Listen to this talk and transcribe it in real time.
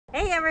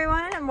Hey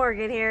everyone,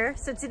 Morgan here.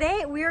 So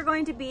today we are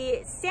going to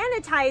be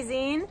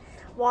sanitizing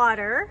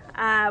water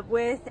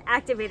with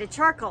activated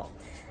charcoal.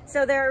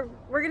 So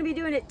we're going to be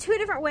doing it two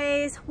different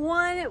ways.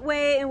 One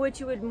way in which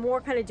you would more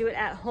kind of do it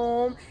at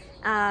home,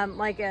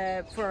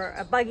 for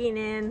a bugging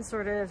in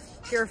sort of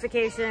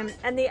purification.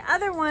 And the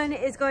other one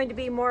is going to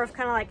be more of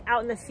kind of like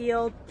out in the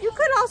field. You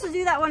could also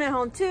do that one at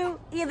home too.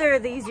 Either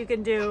of these you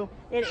can do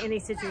in any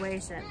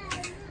situation.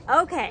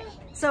 Okay,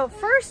 so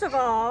first of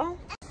all,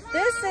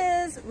 this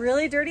is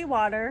really dirty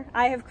water.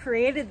 I have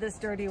created this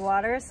dirty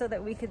water so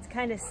that we could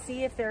kind of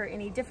see if there are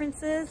any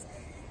differences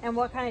and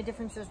what kind of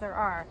differences there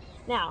are.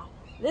 Now,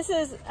 this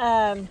is,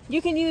 you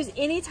can use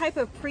any type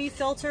of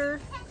pre-filter.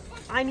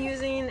 I'm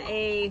using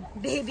a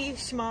baby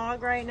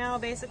schmog right now,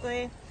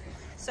 basically.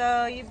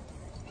 So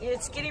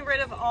it's getting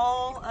rid of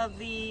all of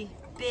the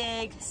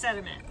big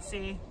sediment,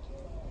 see?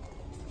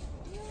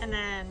 And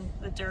then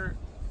the dirt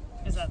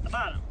is at the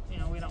bottom. You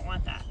know, we don't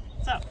want that.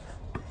 So,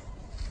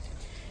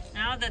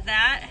 now that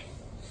that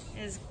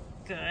is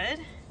good,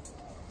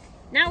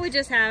 now we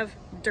just have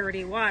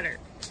dirty water.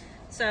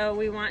 So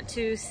we want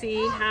to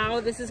see how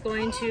this is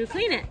going to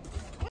clean it.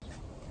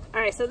 All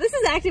right, so this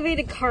is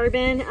activated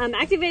carbon.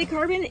 Activated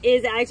carbon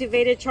is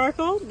activated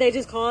charcoal. They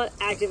just call it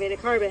activated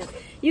carbon.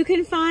 You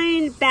can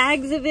find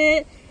bags of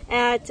it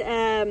at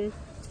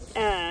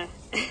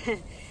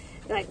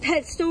like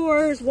pet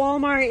stores,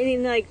 Walmart,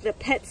 in like the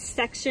pet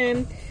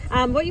section.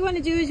 What you want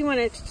to do is you want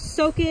to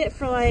soak it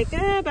for like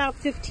about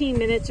 15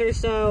 minutes or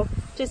so.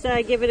 Just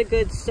give it a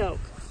good soak.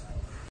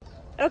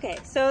 Okay,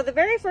 so the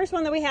very first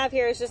one that we have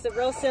here is just a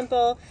real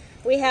simple.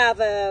 We have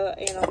a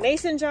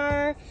mason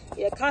jar,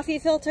 a coffee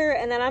filter,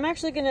 and then I'm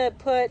actually going to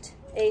put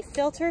a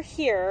filter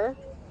here,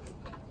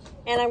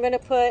 and I'm going to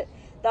put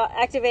the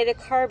activated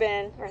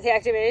carbon or the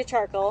activated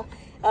charcoal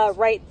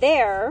right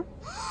there,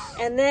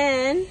 and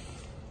then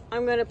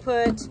I'm going to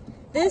put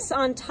this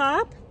on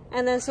top.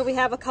 And then so we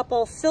have a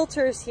couple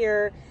filters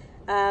here,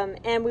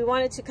 and we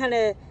want it to kind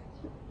of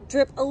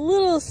drip a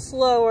little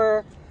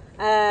slower.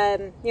 We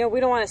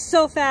don't want it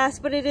so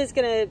fast, but it is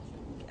going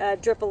to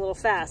drip a little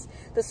fast.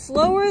 The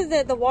slower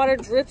that the water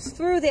drips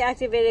through the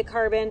activated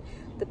carbon,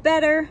 the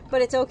better,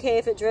 but it's okay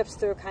if it drips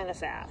through kind of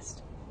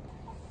fast.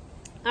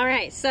 All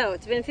right, so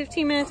it's been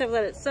 15 minutes. I've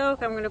let it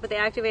soak. I'm going to put the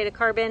activated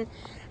carbon.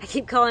 I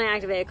keep calling it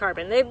activated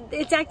carbon.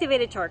 It's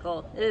activated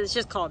charcoal. It's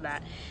just called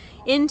that.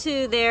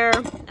 Into there.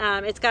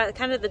 It's got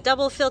kind of the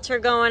double filter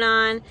going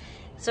on.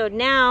 So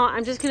now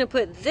I'm just going to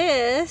put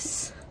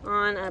this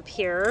on up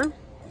here,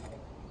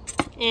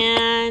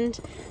 and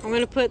I'm going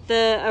to put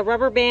a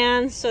rubber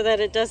band so that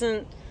it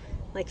doesn't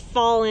like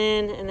fall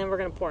in, and then we're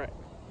going to pour it.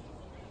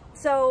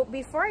 So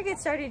before I get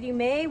started, you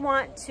may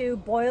want to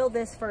boil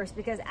this first,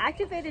 because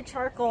activated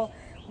charcoal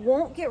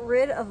won't get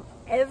rid of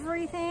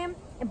everything,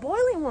 and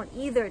boiling won't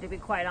either, to be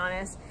quite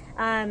honest.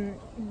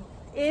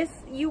 If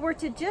you were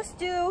to just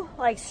do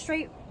like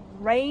straight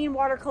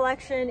rainwater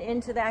collection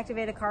into the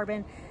activated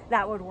carbon,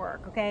 that would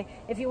work, okay?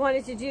 If you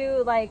wanted to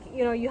do like,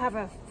 you have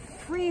a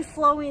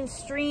free-flowing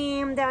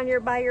stream down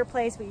by your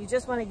place, but you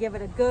just want to give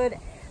it a good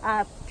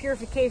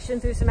purification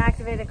through some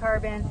activated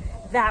carbon,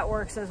 that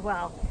works as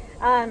well.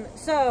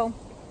 So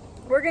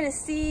we're going to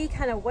see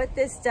kind of what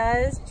this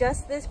does,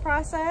 just this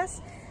process.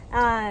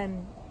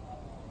 Boiling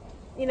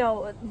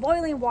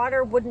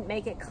water wouldn't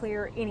make it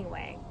clear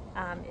anyway.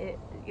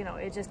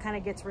 It just kind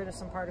of gets rid of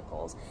some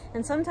particles.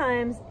 And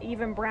sometimes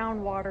even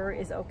brown water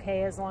is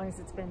okay as long as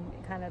it's been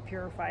kind of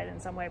purified in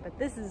some way. But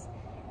this is,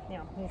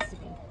 needs to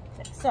be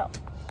fixed. So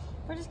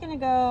we're just going to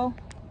go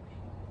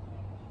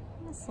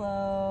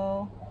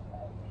slow.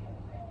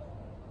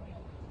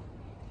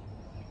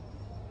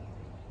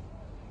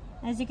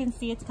 As you can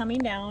see, it's coming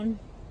down.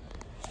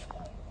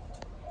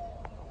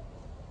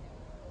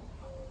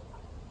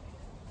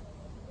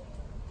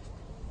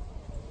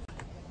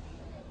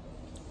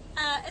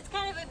 It's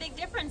kind of a big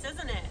difference,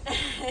 isn't it?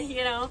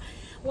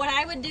 What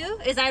I would do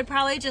is I'd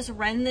probably just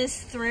run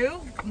this through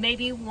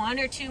maybe one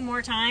or two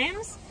more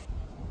times.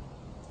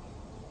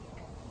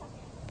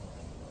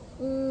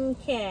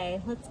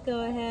 Okay, let's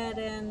go ahead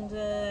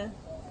and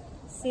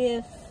see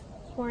if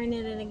pouring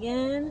it in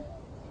again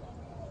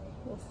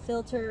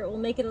will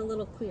make it a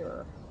little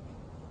clearer.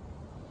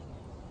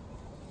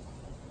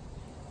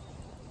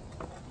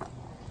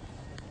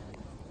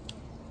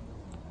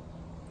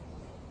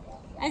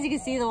 As you can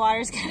see, the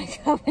water's kind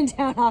of coming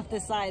down off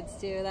the sides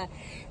too.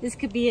 This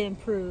could be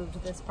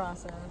improved, this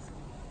process.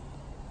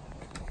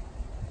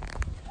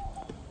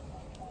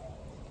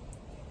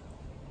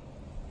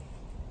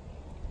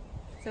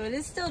 So it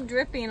is still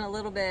dripping a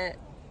little bit,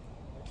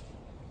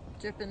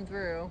 dripping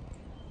through.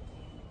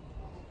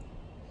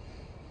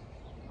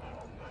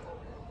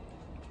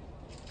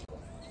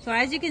 So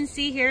as you can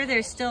see here,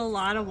 there's still a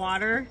lot of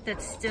water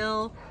that's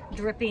still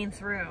dripping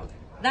through.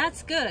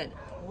 That's good.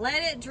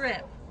 Let it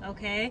drip,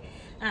 okay?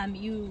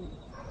 You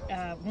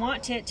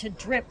want it to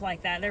drip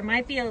like that. There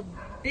might be a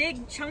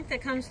big chunk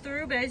that comes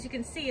through, but as you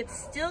can see, it's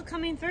still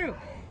coming through.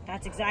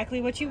 That's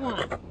exactly what you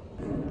want.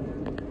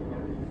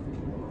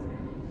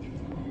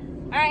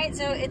 All right,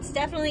 so it's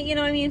definitely, you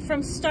know what I mean,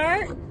 from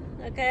start,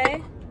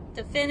 okay,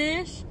 to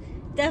finish,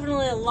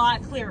 definitely a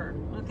lot clearer,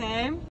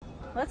 okay?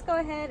 Let's go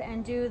ahead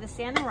and do the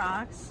sand and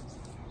rocks.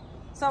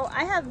 So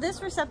I have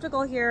this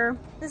receptacle here.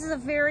 This is a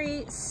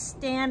very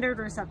standard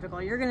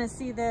receptacle. You're gonna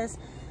see this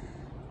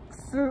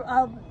through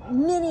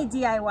many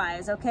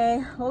DIYs, okay?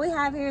 What we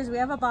have here is we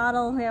have a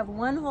bottle, we have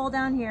one hole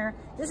down here.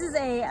 This is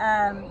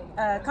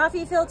a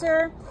coffee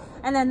filter,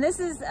 and then this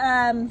is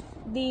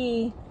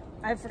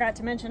I forgot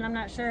to mention, I'm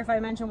not sure if I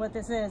mentioned what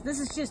this is. This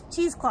is just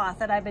cheesecloth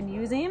that I've been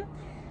using,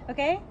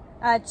 okay?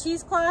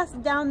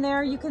 Cheesecloth down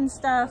there, you can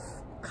stuff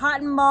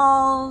cotton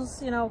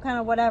balls, you know, kind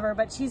of whatever,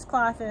 but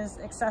cheesecloth is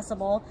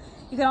accessible.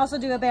 You can also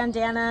do a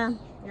bandana,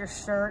 your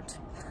shirt,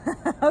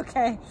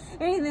 okay,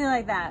 anything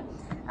like that.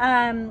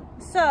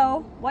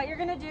 So what you're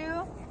gonna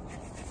do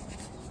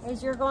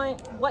is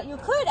what you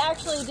could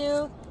actually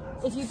do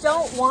if you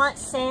don't want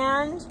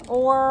sand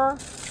or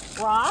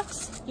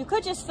rocks, you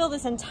could just fill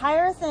this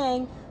entire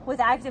thing with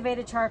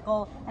activated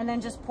charcoal and then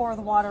just pour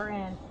the water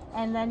in.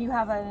 And then you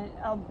have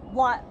a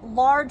lot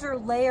larger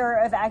layer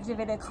of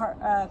activated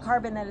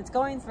carbon that it's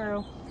going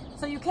through.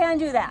 So you can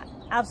do that,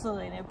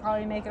 absolutely. And it'll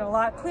probably make it a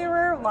lot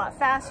clearer, a lot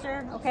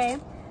faster, okay?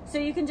 So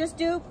you can just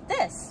do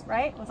this,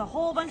 right? With a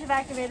whole bunch of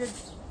activated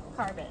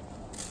carbon.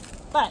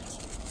 But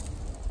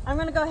I'm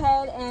gonna go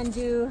ahead and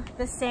do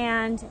the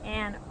sand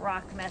and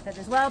rock method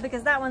as well,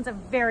 because that one's a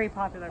very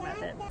popular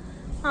method.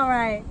 All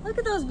right, look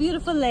at those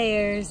beautiful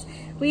layers.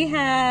 We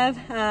have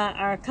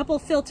our couple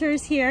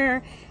filters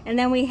here, and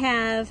then we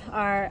have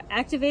our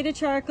activated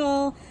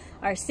charcoal,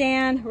 our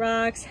sand,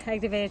 rocks,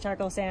 activated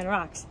charcoal, sand,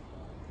 rocks.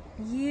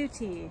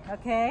 Beauty,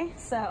 okay?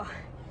 So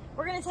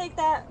we're gonna take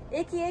that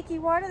icky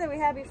water that we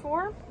had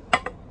before,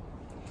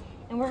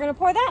 and we're gonna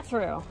pour that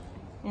through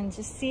and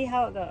just see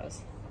how it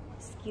goes.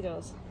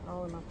 Mosquitoes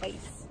all in my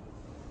face.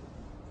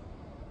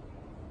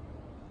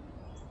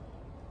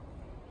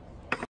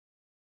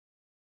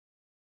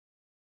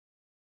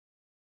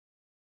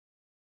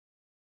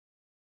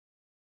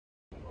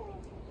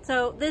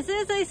 So this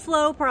is a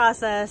slow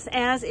process,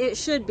 as it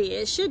should be.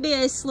 It should be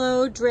a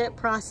slow drip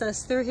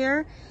process through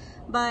here,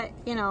 but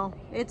you know,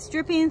 it's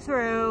dripping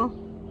through.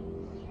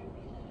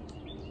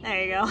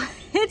 There you go.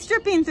 It's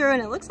dripping through,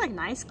 and it looks like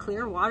nice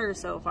clear water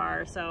so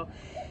far. So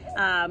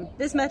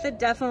this method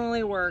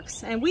definitely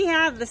works. And we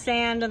have the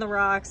sand and the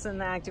rocks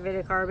and the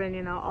activated carbon,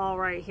 you know, all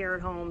right here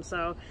at home.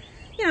 So,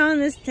 you know,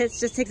 and this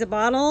just takes a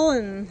bottle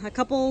and a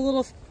couple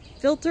little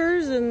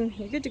filters and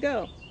you're good to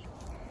go.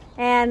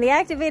 And the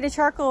activated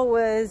charcoal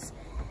was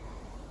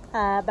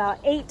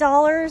about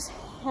 $8,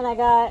 and I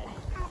got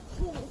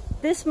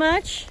this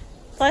much,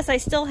 plus I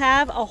still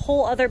have a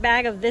whole other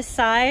bag of this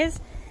size,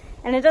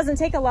 and it doesn't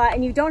take a lot,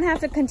 and you don't have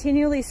to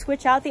continually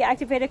switch out the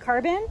activated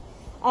carbon.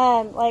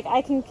 Like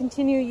I can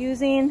continue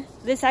using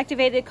this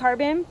activated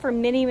carbon for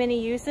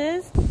many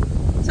uses.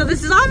 So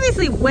this is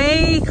obviously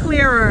way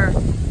clearer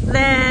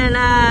than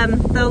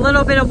the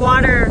little bit of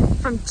water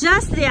from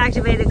just the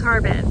activated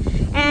carbon.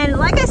 And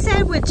like I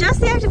said, with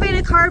just the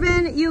activated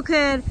carbon, you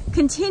could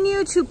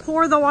continue to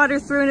pour the water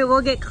through and it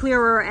will get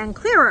clearer and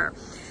clearer.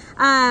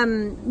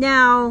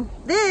 Now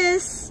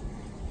this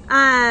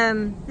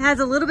has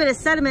a little bit of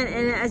sediment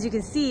in it, as you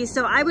can see.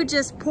 So I would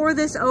just pour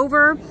this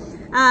over,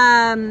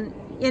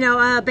 you know,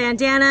 a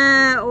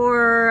bandana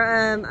or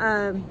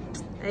a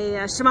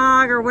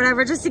shemagh or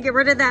whatever, just to get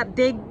rid of that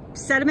big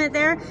sediment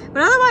there.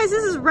 But otherwise,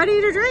 this is ready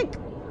to drink.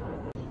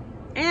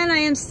 And I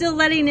am still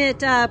letting it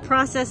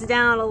process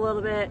down a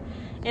little bit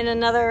in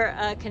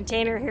another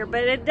container here,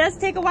 but it does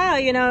take a while,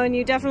 you know, and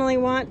you definitely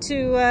want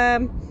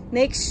to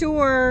make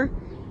sure,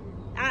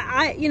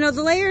 you know,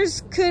 the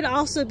layers could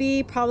also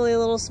be probably a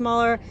little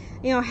smaller,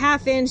 you know,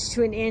 1/2 inch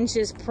to 1 inch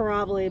is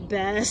probably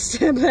best,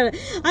 but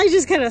I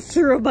just kind of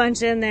threw a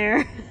bunch in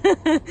there.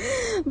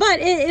 But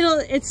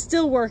it's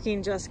still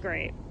working just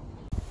great.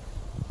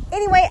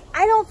 Anyway,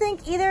 I don't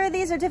think either of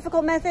these are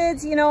difficult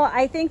methods. You know,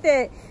 I think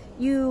that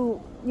you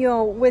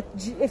know,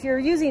 if you're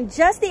using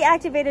just the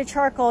activated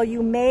charcoal,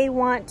 you may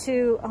want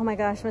to, oh my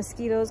gosh,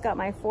 mosquitoes got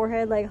my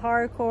forehead like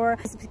hardcore.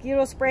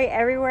 Mosquito spray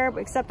everywhere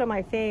except on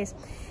my face.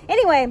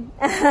 Anyway,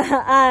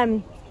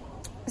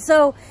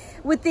 so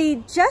with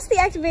just the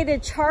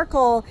activated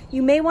charcoal,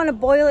 you may want to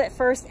boil it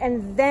first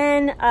and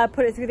then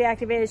put it through the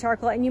activated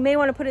charcoal, and you may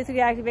want to put it through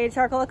the activated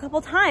charcoal a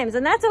couple times,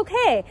 and that's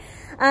okay.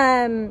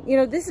 You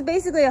know, this is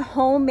basically a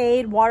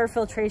homemade water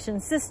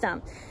filtration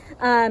system.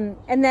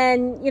 And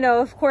then, you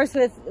know, of course,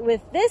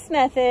 with this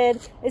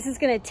method, this is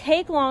going to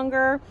take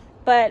longer,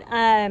 but,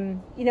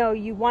 you know,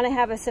 you want to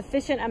have a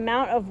sufficient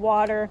amount of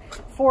water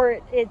for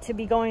it to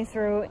be going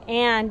through,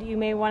 and you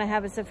may want to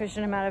have a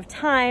sufficient amount of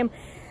time.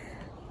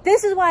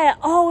 This is why I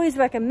always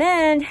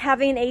recommend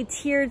having a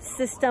tiered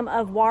system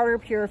of water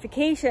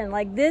purification.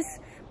 Like this,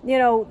 you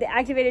know, the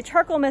activated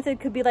charcoal method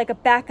could be like a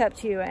backup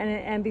to you.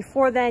 And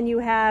before then you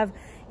have,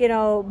 you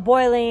know,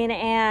 boiling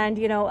and,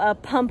 you know, a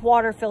pump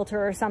water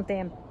filter or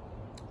something,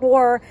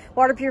 or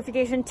water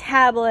purification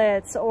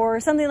tablets or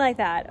something like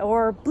that,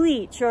 or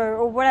bleach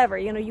or whatever.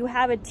 You know, you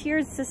have a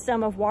tiered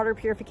system of water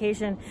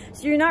purification,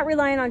 so you're not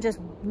relying on just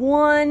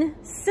one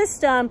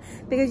system,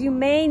 because you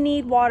may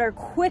need water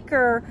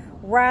quicker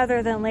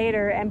rather than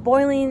later, and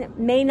boiling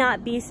may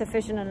not be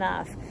sufficient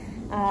enough.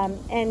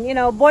 And you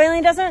know,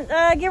 boiling doesn't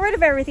get rid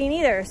of everything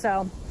either.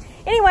 So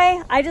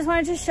anyway, I just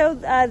wanted to show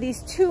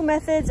these two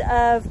methods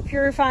of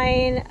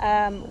purifying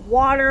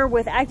water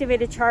with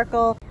activated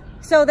charcoal.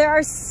 So there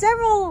are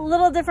several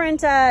little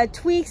different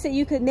tweaks that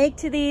you could make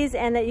to these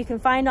and that you can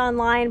find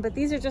online, but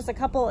these are just a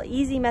couple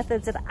easy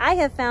methods that I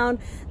have found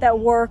that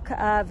work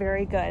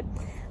very good.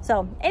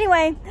 So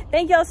anyway,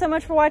 thank you all so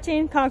much for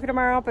watching. Conquer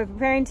tomorrow by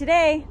preparing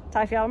today.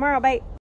 Talk to you all tomorrow. Bye.